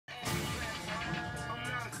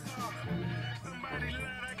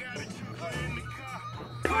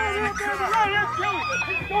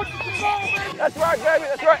That's right, baby.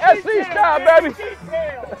 That's right. SC style, baby.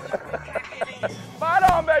 Fight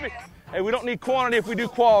on, baby. Hey, we don't need quantity if we do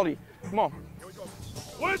quality. Come on.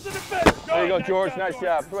 Where's the defense? There you go, George. Nice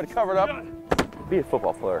job. Everybody covered up. Be a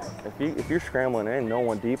football player. If you're scrambling and no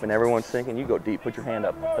one deep and everyone's sinking, you go deep. Put your hand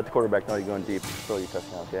up. Let the quarterback know you're going deep. Throw your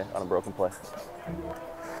touchdown, okay? On a broken play.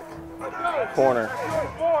 Corner.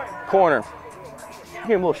 Corner.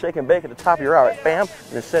 Give him a little shake and bake at the top of your arm, bam,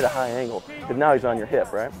 and then set a high angle. Because now he's on your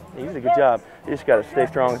hip, right? You did a good job. You just got to stay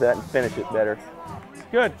strong with that and finish it better.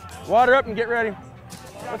 Good. Water up and get ready.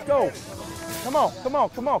 Let's go. Come on, come on,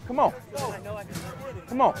 come on, come on.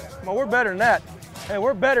 Come on, come on. We're better than that. Hey,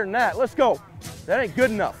 we're better than that. Let's go. That ain't good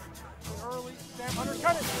enough.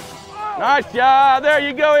 Nice job. There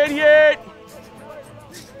you go, idiot.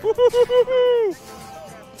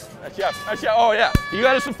 Nice job. Nice job. Oh, yeah. You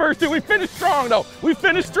got us the first two. We finished strong, though. We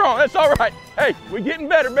finished strong. That's all right. Hey, we're getting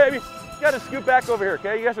better, baby. You got to scoot back over here,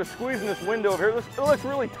 okay? You guys are squeezing this window over here. It looks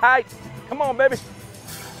really tight. Come on, baby.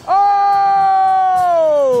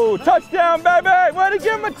 Oh! Touchdown, baby. Way to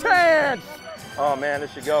give him a chance. Oh, man,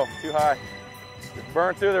 this should go. Too high. Just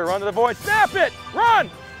burn through there. Run to the void. Snap it.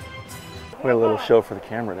 Run. We had a little show for the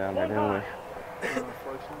camera down there, didn't we?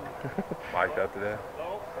 Mic'd up today.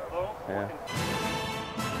 Yeah.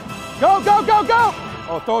 Go, go, go, go!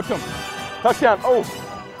 Oh, throw it to him. Touchdown. Oh.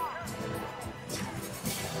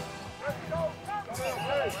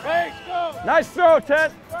 Nice throw,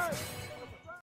 Ted.